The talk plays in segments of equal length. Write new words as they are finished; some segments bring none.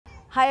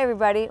Hi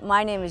everybody,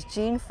 my name is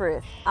Jean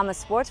Fruth. I'm a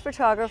sports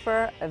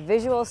photographer, a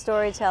visual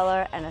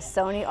storyteller, and a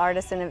Sony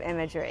Artisan of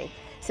Imagery.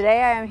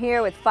 Today I am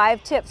here with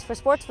 5 tips for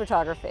sports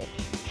photography.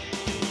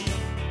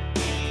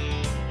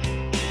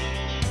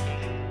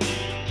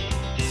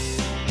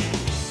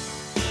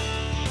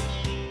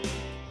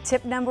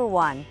 Tip number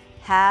 1,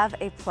 have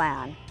a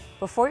plan.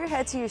 Before you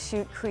head to your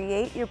shoot,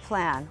 create your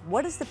plan.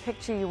 What is the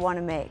picture you want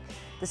to make?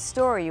 The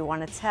story you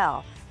want to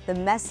tell? The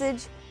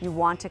message you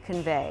want to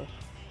convey?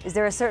 Is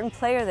there a certain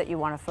player that you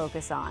want to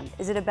focus on?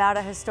 Is it about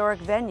a historic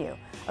venue?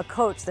 A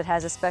coach that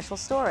has a special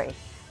story?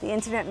 The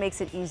internet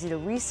makes it easy to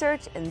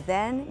research, and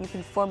then you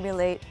can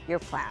formulate your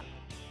plan.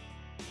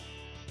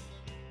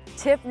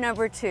 Tip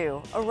number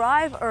 2,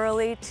 arrive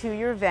early to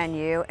your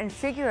venue and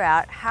figure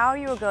out how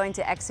you are going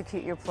to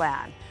execute your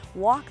plan.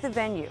 Walk the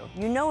venue.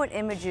 You know what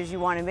images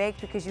you want to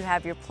make because you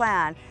have your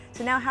plan,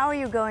 so now how are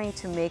you going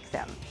to make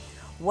them?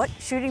 What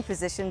shooting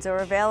positions are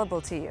available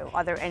to you?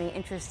 Are there any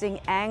interesting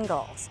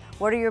angles?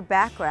 What are your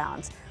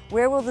backgrounds?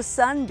 Where will the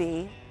sun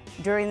be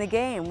during the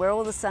game? Where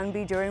will the sun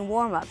be during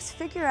warm-ups?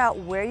 Figure out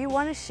where you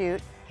want to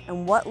shoot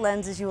and what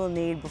lenses you will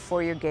need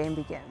before your game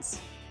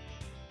begins.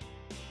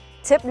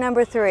 Tip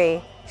number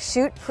 3,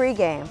 shoot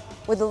pre-game.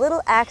 With a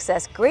little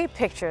access, great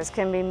pictures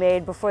can be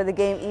made before the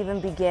game even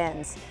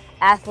begins.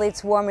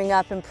 Athletes warming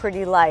up in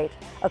pretty light,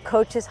 a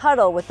coach's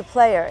huddle with the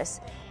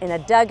players, in a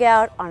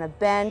dugout, on a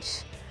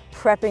bench,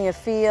 prepping a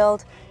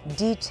field,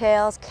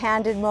 details,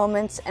 candid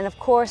moments, and of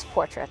course,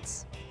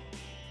 portraits.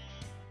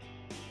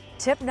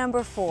 Tip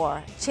number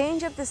 4,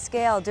 change up the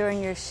scale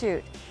during your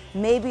shoot.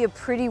 Maybe a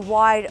pretty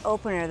wide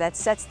opener that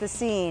sets the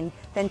scene,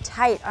 then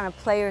tight on a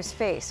player's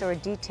face or a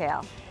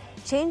detail.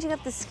 Changing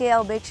up the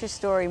scale makes your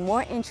story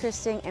more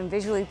interesting and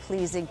visually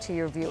pleasing to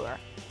your viewer.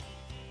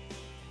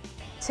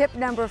 Tip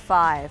number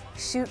 5,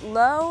 shoot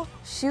low,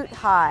 shoot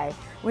high.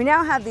 We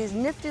now have these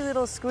nifty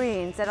little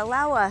screens that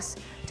allow us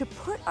to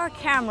put our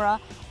camera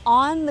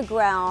on the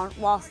ground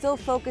while still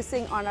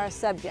focusing on our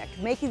subject,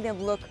 making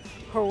them look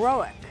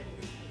heroic.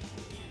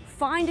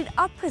 Find an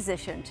up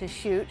position to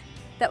shoot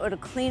that would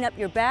clean up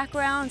your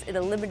backgrounds, it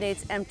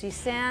eliminates empty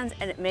stands,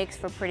 and it makes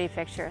for pretty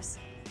pictures.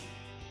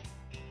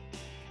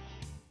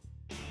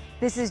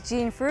 This is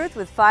Jean Fruth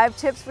with 5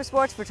 tips for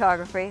sports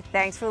photography.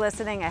 Thanks for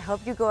listening. I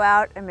hope you go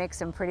out and make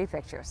some pretty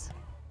pictures.